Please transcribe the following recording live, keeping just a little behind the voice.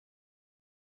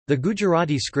The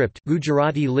Gujarati script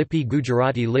Gujarati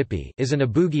Lipi is an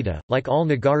abugida, like all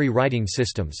Nagari writing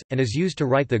systems, and is used to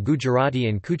write the Gujarati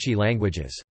and Kutchi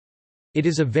languages. It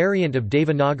is a variant of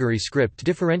Devanagari script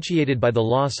differentiated by the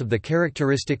loss of the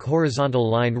characteristic horizontal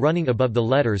line running above the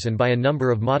letters and by a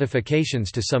number of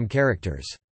modifications to some characters.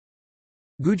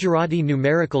 Gujarati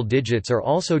numerical digits are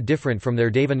also different from their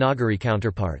Devanagari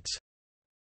counterparts.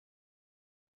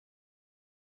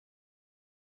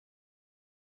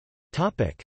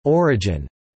 Origin.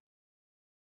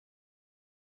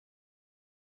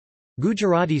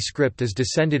 Gujarati script is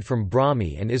descended from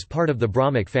Brahmi and is part of the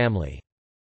Brahmic family.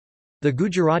 The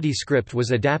Gujarati script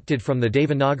was adapted from the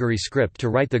Devanagari script to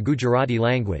write the Gujarati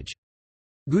language.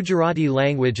 Gujarati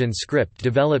language and script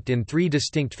developed in three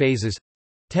distinct phases: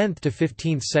 10th to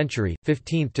 15th century,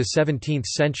 15th to 17th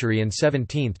century and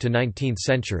 17th to 19th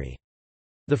century.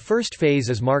 The first phase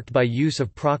is marked by use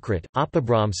of Prakrit,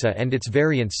 Apabhramsa and its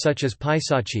variants such as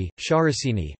Paisachi,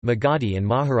 Sharasini, Magadhi and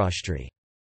Maharashtri.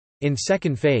 In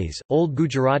second phase, Old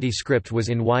Gujarati script was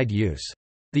in wide use.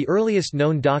 The earliest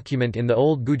known document in the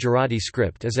Old Gujarati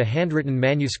script is a handwritten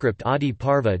manuscript Adi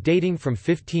Parva dating from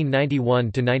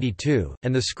 1591 to 92,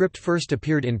 and the script first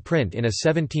appeared in print in a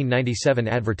 1797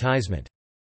 advertisement.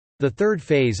 The third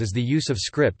phase is the use of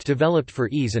script developed for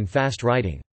ease and fast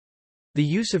writing. The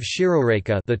use of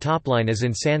Shirorekha, the top line as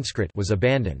in Sanskrit, was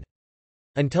abandoned.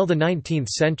 Until the 19th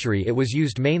century it was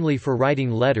used mainly for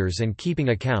writing letters and keeping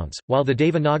accounts, while the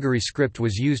Devanagari script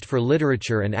was used for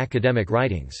literature and academic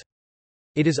writings.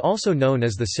 It is also known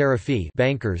as the Sarafi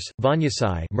bankers,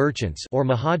 Vanyasai merchants, or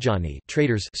Mahajani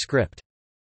traders script.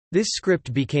 This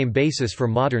script became basis for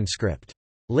modern script.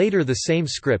 Later the same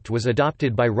script was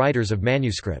adopted by writers of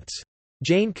manuscripts.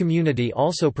 Jain community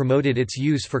also promoted its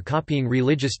use for copying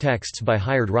religious texts by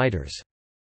hired writers.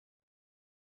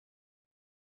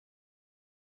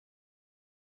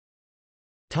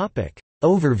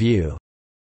 Overview.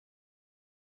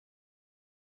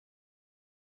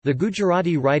 The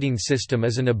Gujarati writing system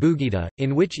is an abugida,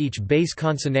 in which each base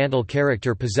consonantal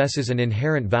character possesses an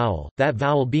inherent vowel, that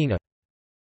vowel being a.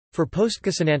 For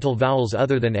postconsonantal vowels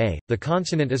other than a, the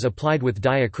consonant is applied with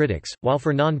diacritics, while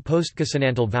for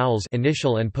non-postconsonantal vowels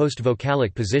initial and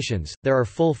post-vocalic positions, there are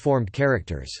full-formed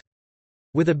characters.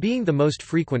 With a being the most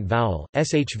frequent vowel,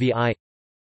 shvi.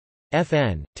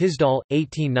 Fn. Tisdall,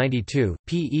 1892,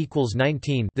 p equals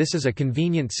 19. This is a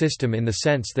convenient system in the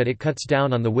sense that it cuts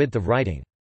down on the width of writing.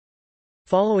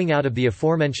 Following out of the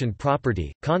aforementioned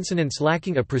property, consonants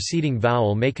lacking a preceding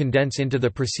vowel may condense into the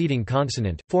preceding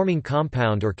consonant, forming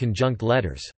compound or conjunct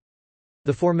letters.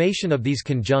 The formation of these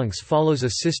conjuncts follows a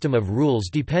system of rules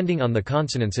depending on the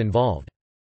consonants involved.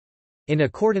 In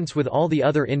accordance with all the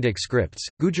other Indic scripts,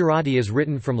 Gujarati is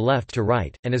written from left to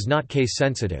right, and is not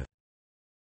case-sensitive.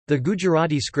 The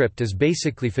Gujarati script is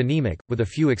basically phonemic, with a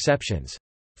few exceptions.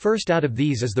 First out of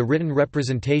these is the written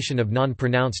representation of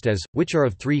non-pronounced as, which are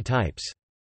of three types.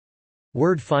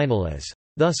 Word final as.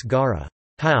 Thus gara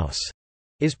house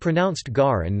is pronounced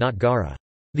gar and not gara.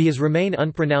 The as remain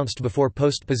unpronounced before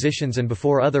postpositions and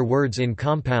before other words in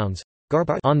compounds.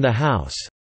 Garpar on the house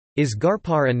is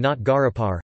garpar and not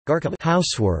garapar. Garkam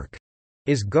housework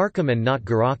is garkam and not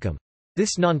garakam.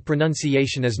 This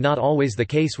non-pronunciation is not always the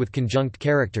case with conjunct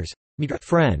characters. Mitra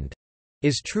friend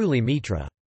is truly mitra.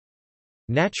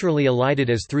 Naturally elided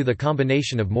as through the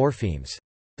combination of morphemes.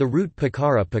 The root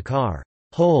pakara pakar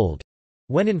hold,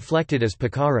 when inflected as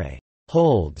pakare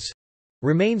holds,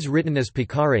 remains written as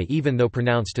pakare even though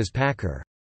pronounced as pakar.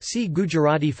 See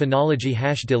Gujarati phonology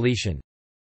 #deletion.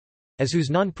 As whose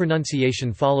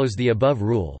non-pronunciation follows the above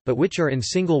rule, but which are in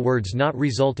single words not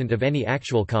resultant of any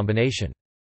actual combination.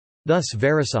 Thus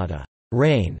Varasada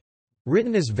rain,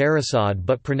 written as Varasad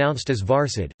but pronounced as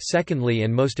Varsad. Secondly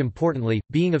and most importantly,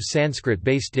 being of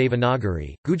Sanskrit-based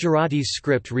Devanagari, Gujarati's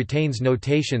script retains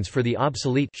notations for the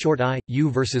obsolete short I,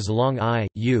 U versus long I,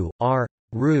 U, R,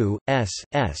 Ru, S,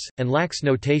 and lacks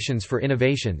notations for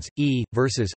innovations, E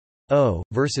versus O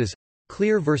versus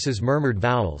clear versus murmured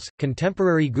vowels.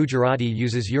 Contemporary Gujarati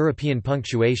uses European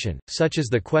punctuation, such as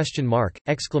the question mark,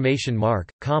 exclamation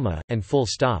mark, comma, and full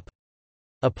stop.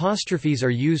 Apostrophes are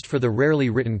used for the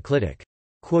rarely written clitic.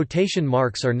 Quotation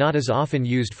marks are not as often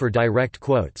used for direct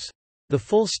quotes. The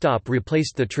full stop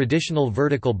replaced the traditional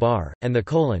vertical bar, and the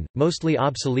colon, mostly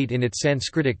obsolete in its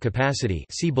Sanskritic capacity,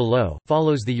 see below,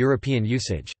 follows the European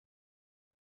usage.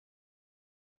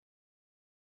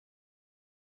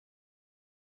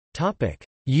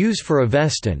 Use for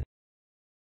Avestan.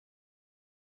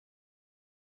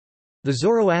 The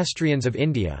Zoroastrians of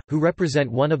India, who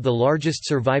represent one of the largest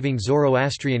surviving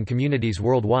Zoroastrian communities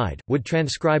worldwide, would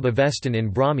transcribe Avestan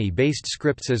in Brahmi-based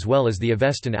scripts as well as the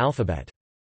Avestan alphabet.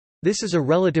 This is a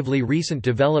relatively recent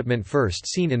development first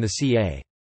seen in the ca.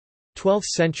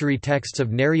 12th-century texts of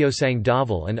Naryosang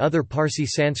Daval and other Parsi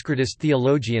Sanskritist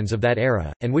theologians of that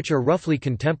era, and which are roughly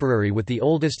contemporary with the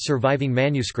oldest surviving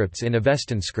manuscripts in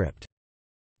Avestan script.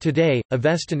 Today,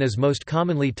 Avestan is most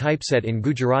commonly typeset in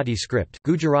Gujarati script,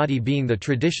 Gujarati being the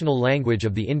traditional language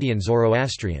of the Indian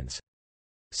Zoroastrians.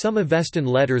 Some Avestan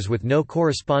letters with no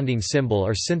corresponding symbol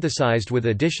are synthesized with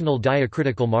additional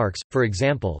diacritical marks, for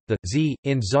example, the z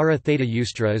in Zara Theta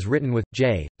Ustra is written with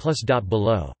j plus dot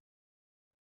below.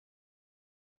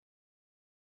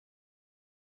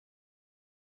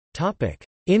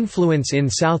 Influence in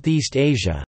Southeast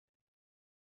Asia.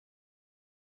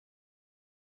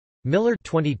 Miller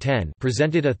 2010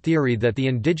 presented a theory that the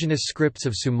indigenous scripts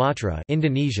of Sumatra,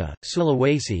 Indonesia,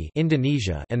 Sulawesi,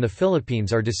 Indonesia, and the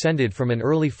Philippines are descended from an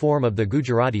early form of the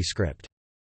Gujarati script.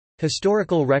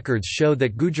 Historical records show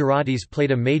that Gujaratis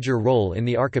played a major role in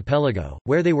the archipelago,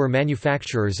 where they were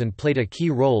manufacturers and played a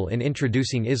key role in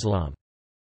introducing Islam.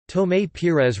 Tomé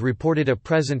Pires reported a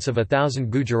presence of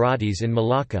 1,000 Gujaratis in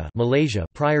Malacca, Malaysia,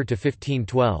 prior to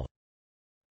 1512.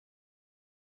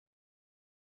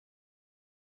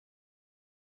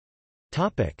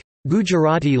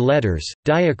 Gujarati letters,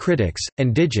 diacritics,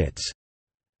 and digits.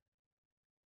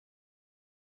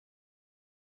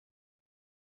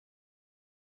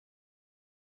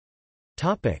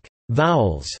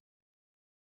 Vowels.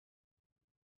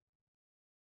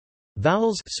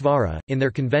 Vowels svara, in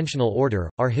their conventional order,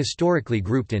 are historically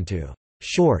grouped into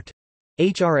short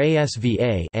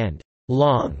hrasva and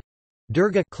long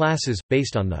durga classes,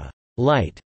 based on the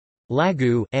light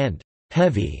lagu and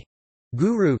heavy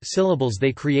guru syllables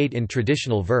they create in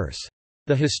traditional verse.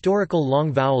 The historical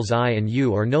long vowels I and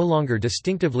U are no longer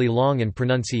distinctively long in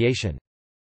pronunciation.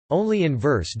 Only in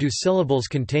verse do syllables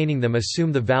containing them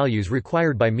assume the values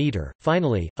required by meter.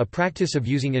 Finally, a practice of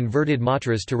using inverted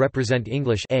matras to represent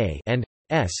English a and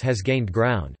s has gained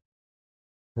ground.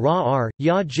 Ra r,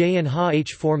 ya j and ha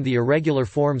h form the irregular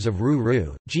forms of ru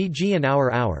ru, g g and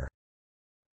hour.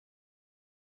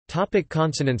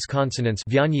 Consonants. Consonants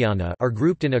are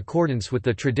grouped in accordance with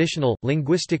the traditional,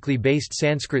 linguistically based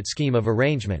Sanskrit scheme of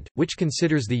arrangement, which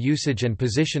considers the usage and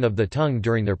position of the tongue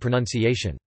during their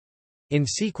pronunciation. In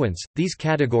sequence, these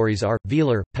categories are,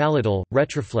 velar, palatal,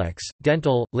 retroflex,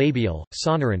 dental, labial,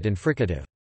 sonorant and fricative.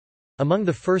 Among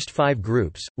the first 5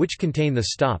 groups, which contain the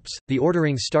stops, the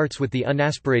ordering starts with the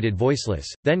unaspirated voiceless,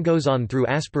 then goes on through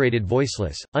aspirated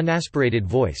voiceless, unaspirated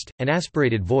voiced, and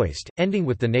aspirated voiced, ending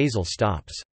with the nasal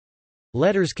stops.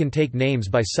 Letters can take names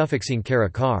by suffixing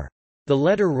karakar. The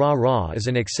letter ra is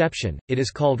an exception, it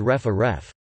is called ref a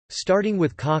ref. Starting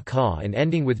with ka and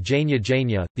ending with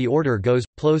janya, the order goes,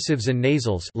 plosives and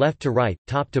nasals left to right,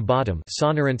 top to bottom,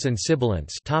 sonorants and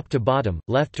sibilants top to bottom,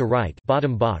 left to right,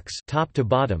 bottom box top to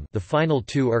bottom. The final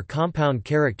 2 are compound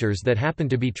characters that happen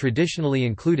to be traditionally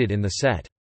included in the set.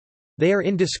 They are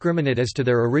indiscriminate as to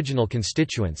their original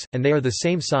constituents, and they are the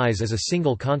same size as a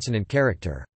single consonant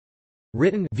character.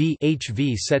 Written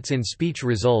VHV sets in speech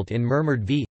result in murmured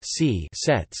V.C.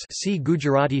 sets. See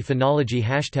Gujarati phonology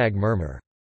 #murmur.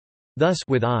 Thus,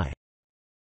 with I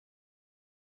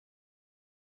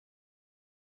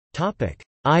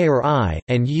or I,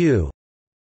 and U.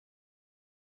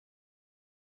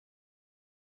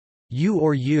 U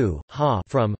or U, ha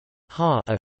from ha,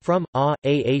 a, from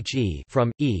ahe,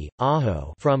 from e,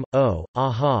 aho, from o,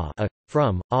 aha, a,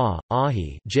 from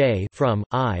ahi, j, from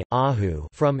I, ahu,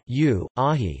 from u,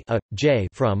 ahi, a, j,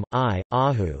 from I,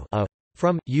 ahu, a,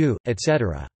 from u,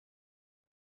 etc.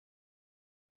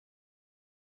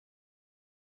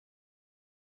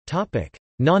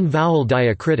 Non-vowel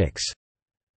diacritics.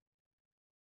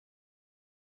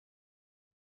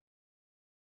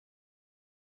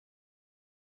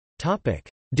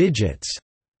 Digits.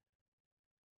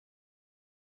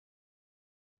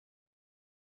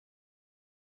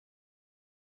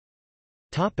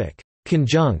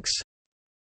 Conjuncts.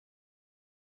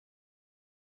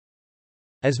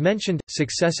 As mentioned,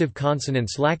 successive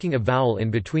consonants lacking a vowel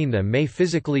in between them may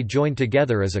physically join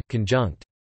together as a conjunct.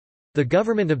 The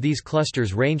government of these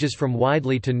clusters ranges from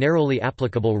widely to narrowly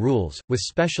applicable rules, with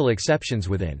special exceptions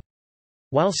within.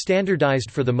 While standardized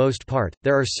for the most part,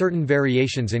 there are certain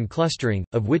variations in clustering,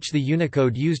 of which the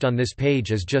Unicode used on this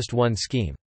page is just one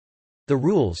scheme. The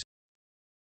rules: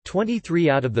 23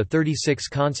 out of the 36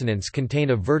 consonants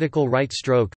contain a vertical right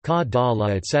stroke, ka, da, la,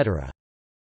 etc.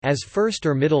 As first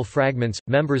or middle fragments,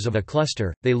 members of a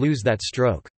cluster, they lose that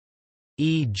stroke.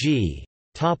 E.g.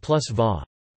 ta plus va.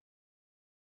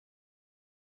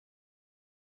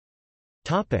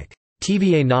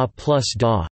 Tva na plus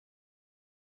da.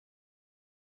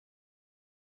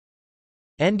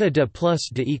 Enda de plus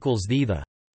de equals the.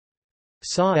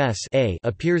 Sa s a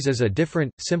appears as a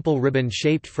different, simple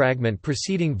ribbon-shaped fragment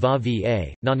preceding va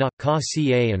va, na na, ka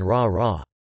ca and ra ra.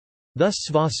 Thus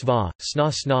sva sva,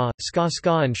 sna sna, ska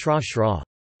ska and shra shra.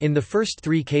 In the first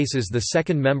three cases the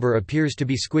second member appears to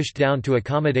be squished down to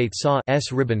accommodate sa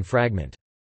s ribbon fragment.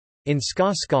 In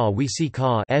ska ska we see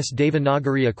ka s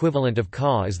Devanagari equivalent of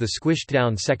ka as the squished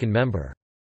down second member.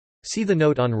 See the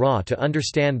note on ra to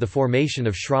understand the formation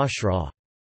of shra shra.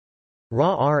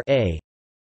 Ra r a.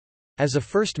 As a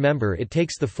first member it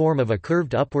takes the form of a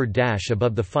curved upward dash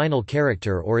above the final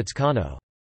character or its kano.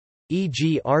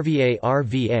 E.g. rva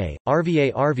rva,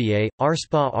 rva rva,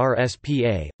 rspa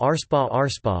rspa, rspa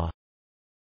rspa.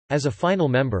 As a final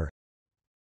member,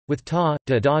 with ta,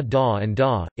 da da da and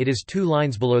da, it is 2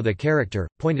 lines below the character,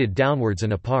 pointed downwards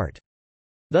and apart.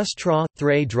 Thus tra,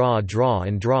 thre dra draw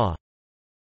and draw.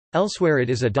 Elsewhere it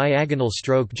is a diagonal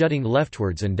stroke jutting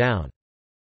leftwards and down.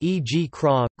 E.g.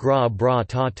 kra, gra bra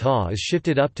ta ta is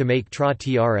shifted up to make tra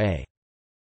tra.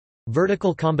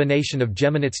 Vertical combination of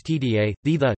geminates tda,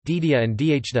 thitha, didia and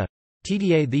dhda.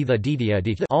 Tda thitha didia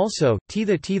dita. Also,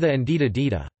 titha titha and dita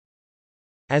dita.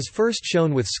 As first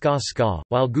shown with ska ska,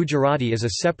 while Gujarati is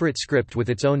a separate script with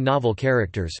its own novel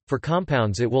characters, for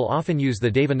compounds it will often use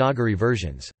the Devanagari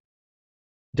versions.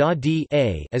 Da d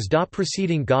a as da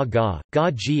preceding ga ga,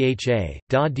 ga gha,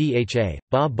 da dha,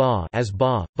 ba ba as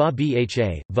ba, ba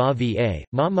bha, va va,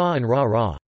 ma ma and ra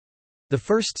ra. The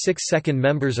first 6 second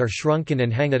members are shrunken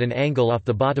and hang at an angle off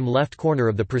the bottom left corner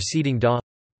of the preceding da.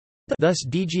 Thus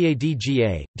dga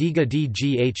dga, diga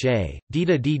dgha,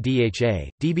 dida ddha,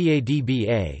 dba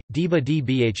dba, diba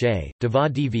dbha, dava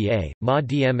dva, ma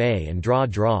dma and dra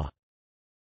dra.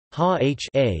 Ha h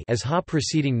a as ha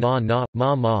preceding na na,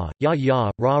 ma ma, ya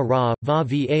ya, ra ra, va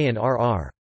va and rr.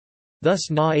 Thus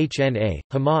na hna,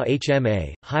 hama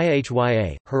hma, hya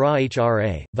hya, hara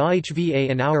hra, va hva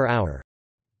and our.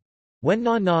 When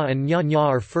na na and nya nya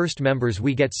are first members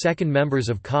we get second members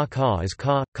of ka ka as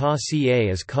ka, ka ca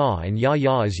as ka and ya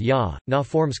ya as ya. Na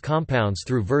forms compounds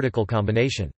through vertical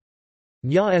combination.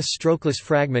 Nya strokeless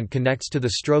fragment connects to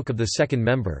the stroke of the second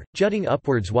member, jutting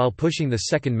upwards while pushing the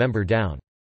second member down.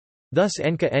 Thus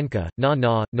enka enka, na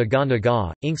na, naga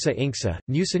naga, inksa inksa,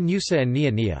 nusa nusa and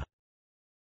nia nia.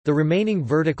 The remaining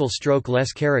vertical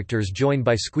stroke-less characters join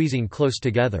by squeezing close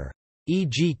together.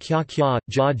 E.g. kya kya,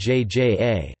 ja j j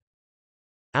a.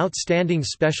 Outstanding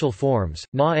special forms,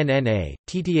 na nna,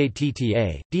 tta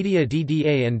tta, dda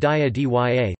dda and dya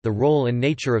dya. The role and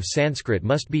nature of Sanskrit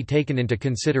must be taken into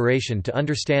consideration to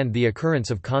understand the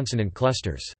occurrence of consonant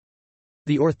clusters.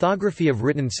 The orthography of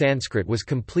written Sanskrit was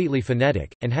completely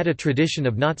phonetic, and had a tradition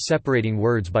of not separating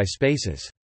words by spaces.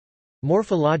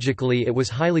 Morphologically it was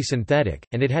highly synthetic,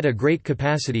 and it had a great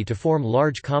capacity to form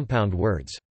large compound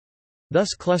words.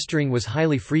 Thus clustering was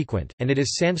highly frequent, and it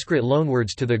is Sanskrit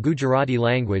loanwords to the Gujarati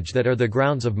language that are the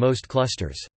grounds of most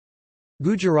clusters.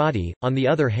 Gujarati, on the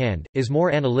other hand, is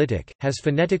more analytic, has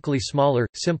phonetically smaller,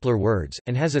 simpler words,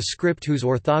 and has a script whose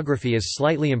orthography is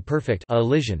slightly imperfect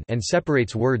and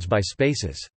separates words by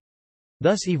spaces.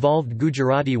 Thus evolved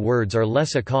Gujarati words are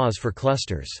less a cause for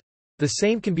clusters. The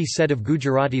same can be said of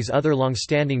Gujarati's other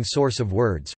long-standing source of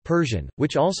words, Persian,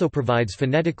 which also provides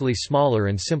phonetically smaller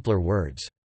and simpler words.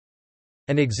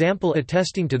 An example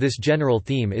attesting to this general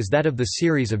theme is that of the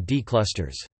series of D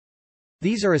clusters.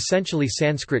 These are essentially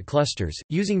Sanskrit clusters,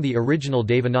 using the original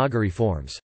Devanagari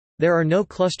forms. There are no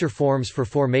cluster forms for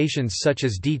formations such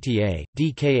as dta,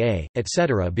 dka,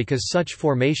 etc. because such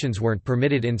formations weren't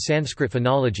permitted in Sanskrit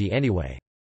phonology anyway.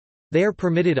 They are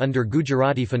permitted under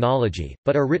Gujarati phonology,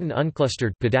 but are written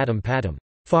unclustered padatam padam,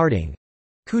 farting,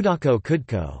 kudako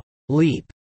kudko, leap,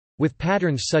 with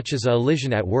patterns such as a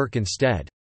elision at work instead.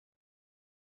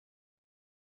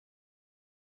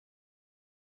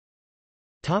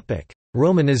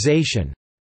 Romanization.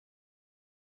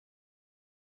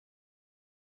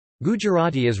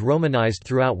 Gujarati is Romanized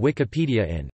throughout Wikipedia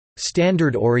in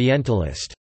Standard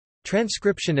Orientalist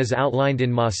transcription as outlined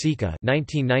in Masika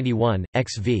 1991,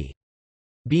 XV.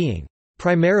 Being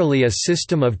primarily a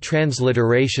system of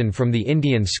transliteration from the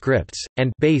Indian scripts,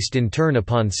 and based in turn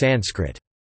upon Sanskrit.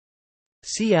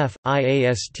 Cf.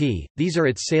 IAST, these are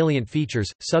its salient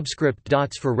features: subscript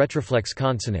dots for retroflex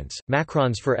consonants,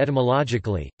 macrons for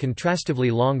etymologically,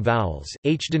 contrastively long vowels,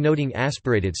 h denoting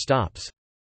aspirated stops.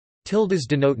 Tildes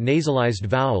denote nasalized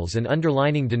vowels and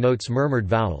underlining denotes murmured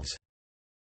vowels.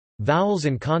 Vowels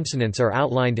and consonants are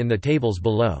outlined in the tables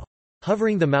below.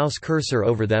 Hovering the mouse cursor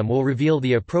over them will reveal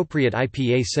the appropriate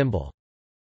IPA symbol.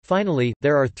 Finally,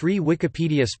 there are 3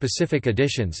 Wikipedia-specific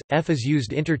additions. F is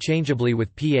used interchangeably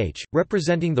with ph,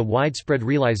 representing the widespread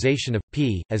realization of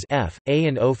p as f, a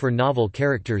and o for novel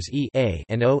characters e a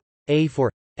and o, a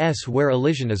for s where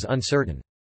elision is uncertain.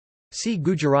 See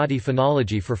Gujarati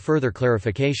phonology for further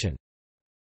clarification.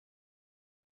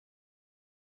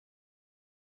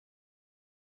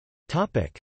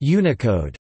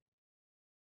 Unicode.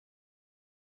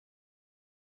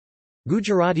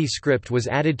 Gujarati script was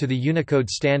added to the Unicode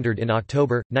standard in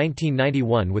October,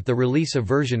 1991 with the release of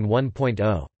version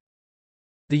 1.0.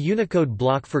 The Unicode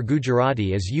block for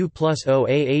Gujarati is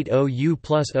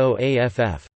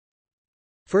U+0A80U+0AFF.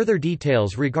 Further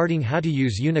details regarding how to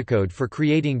use Unicode for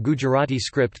creating Gujarati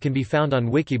script can be found on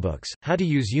Wikibooks, How to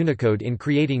use Unicode in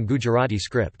creating Gujarati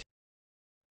script.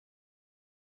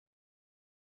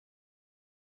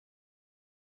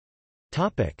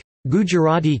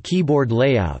 Gujarati keyboard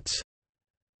layouts.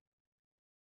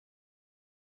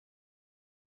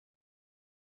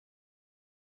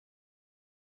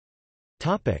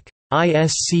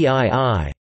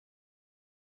 ISCII.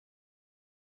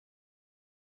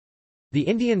 The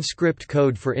Indian Script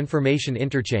Code for Information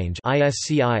Interchange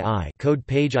 (ISCII) code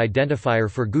page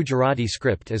identifier for Gujarati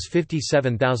script is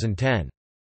 57010.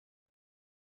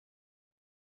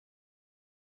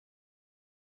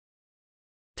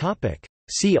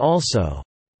 See also: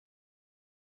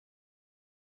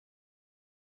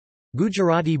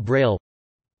 Gujarati Braille,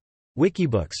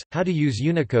 Wikibooks, How to use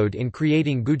Unicode in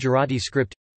creating Gujarati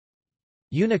script,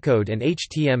 Unicode and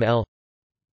HTML,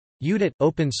 UDIT –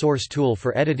 open source tool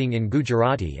for editing in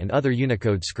Gujarati and other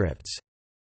Unicode scripts.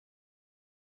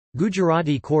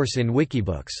 Gujarati course in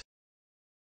Wikibooks.